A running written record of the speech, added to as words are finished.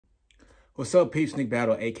What's up, peeps? Nick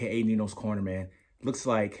Battle, aka NinosCorner, man. Looks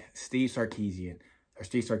like Steve Sarkisian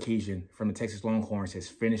from the Texas Longhorns has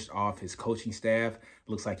finished off his coaching staff.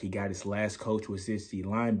 Looks like he got his last coach, the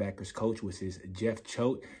linebackers coach, was Jeff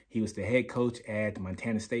Choate. He was the head coach at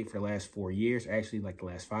Montana State for the last 4 years, actually like the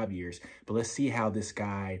last 5 years. But let's see how this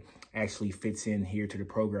guy actually fits in here to the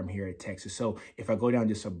program here at Texas. So if I go down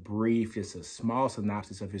just a small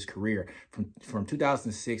synopsis of his career, from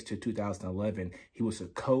 2006 to 2011, he was a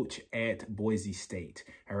coach at Boise State.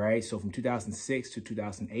 All right. So from 2006 to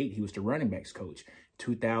 2008, he was the running backs coach.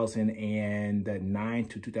 2009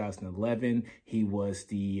 to 2011, he was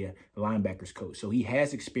the linebackers coach. So he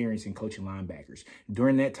has experience in coaching linebackers.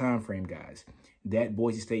 During that time frame, guys, that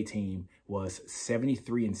Boise State team was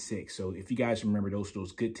 73-6. So if you guys remember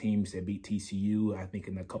those good teams that beat TCU, I think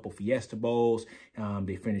in a couple Fiesta Bowls,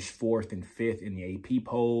 they finished 4th and 5th in the AP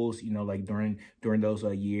polls. You know, like during those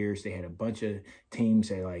years, they had a bunch of teams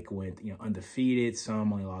that like went undefeated.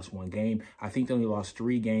 Some only lost 1 game. I think they only lost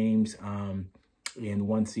 3 games. In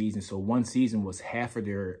 1 season. So 1 season was half of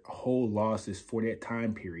their whole losses for that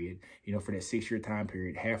time period, for that 6-year time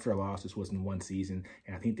period. Half their losses was in 1 season.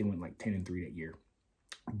 And I think they went like 10-3 that year.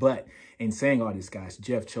 But in saying all this, guys,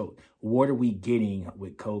 Jeff Choate, what are we getting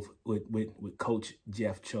with Coach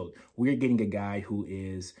Jeff Choate? We're getting a guy who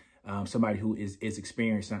is somebody who is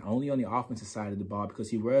experienced not only on the offensive side of the ball,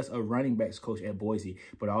 because he was a running backs coach at Boise,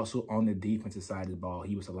 but also on the defensive side of the ball.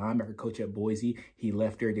 He was a linebacker coach at Boise. He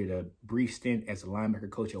left there, did a brief stint as a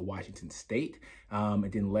linebacker coach at Washington State,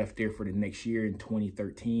 and then left there for the next year in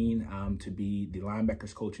 2013 to be the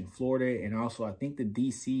linebackers coach in Florida, and also I think the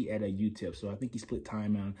DC at a UTEP. So I think he split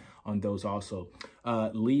time on those also.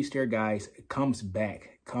 Leaves there, guys, comes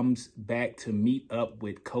back to meet up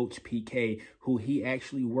with Coach PK, who he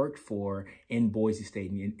actually worked for in Boise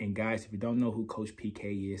State. And guys, if you don't know who Coach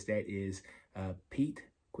PK is, that is Pete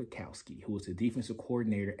Kwiatkowski, who is the defensive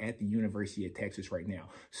coordinator at the University of Texas right now.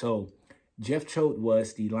 So Jeff Choate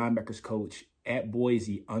was the linebackers coach at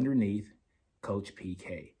Boise underneath Coach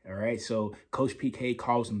PK. All right. So Coach PK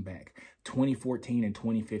calls him back 2014 and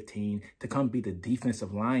 2015 to come be the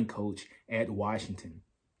defensive line coach at Washington.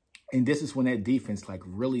 And this is when that defense like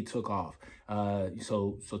really took off.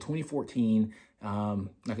 So 2014,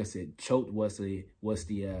 like I said, Choate was the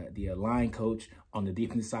line coach on the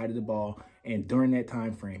defensive side of the ball. And during that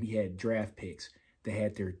time frame, he had draft picks that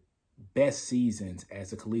had their best seasons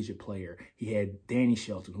as a collegiate player. He had Danny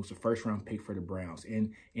Shelton, who was a first-round pick for the Browns.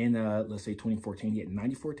 In let's say 2014, he had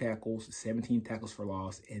 94 tackles, 17 tackles for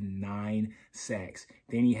loss, and 9 sacks.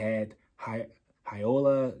 Then he had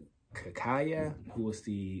Hyola Kakaya, who was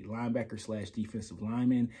the linebacker / defensive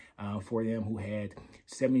lineman for them, who had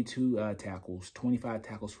 72 tackles, 25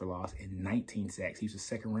 tackles for loss, and 19 sacks. He was a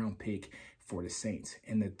second-round pick for the Saints.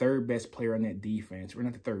 And the third best player on that defense, or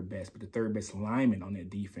not the third best, but the third best lineman on that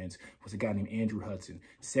defense was a guy named Andrew Hudson.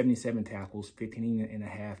 77 tackles,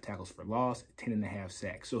 15.5 tackles for loss, 10.5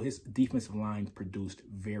 sacks. So his defensive line produced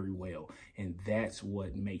very well. And that's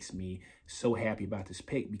what makes me so happy about this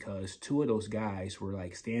pick, because 2 of those guys were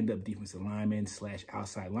like stand-up defensive linemen /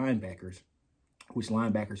 outside linebackers, which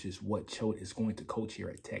linebackers is what Choate is going to coach here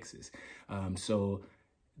at Texas. So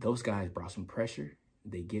those guys brought some pressure.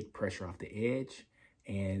 They get pressure off the edge,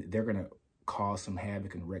 and they're going to cause some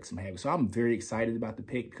havoc and wreak some havoc. So I'm very excited about the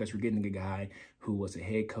pick, because we're getting a guy who was a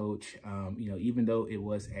head coach. Even though it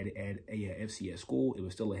was at a FCS school, it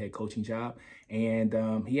was still a head coaching job. And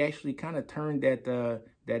he actually kind of turned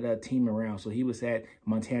that team around. So he was at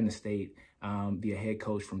Montana State, be a head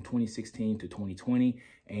coach from 2016 to 2020.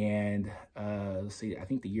 And let's see, I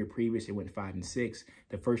think the year previous, they went 5-6.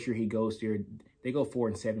 The first year he goes there, they go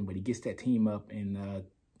 4-7, but he gets that team up in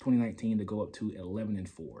 2019 to go up to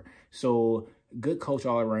 11-4. So good coach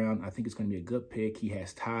all around. I think it's going to be a good pick. He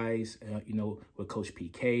has ties, with Coach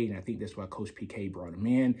PK, and I think that's why Coach PK brought him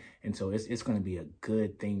in. And so it's going to be a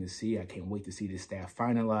good thing to see. I can't wait to see this staff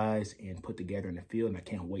finalized and put together in the field, and I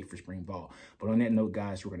can't wait for spring ball. But on that note,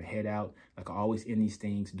 guys, we're going to head out. Like I always end these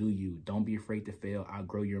things, do you. Don't be afraid to fail.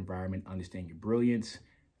 Outgrow your environment. Understand your brilliance.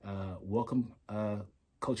 Welcome,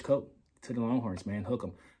 Coach Coate, to the Longhorns, man. Hook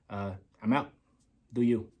 'em. I'm out. Do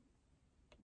you.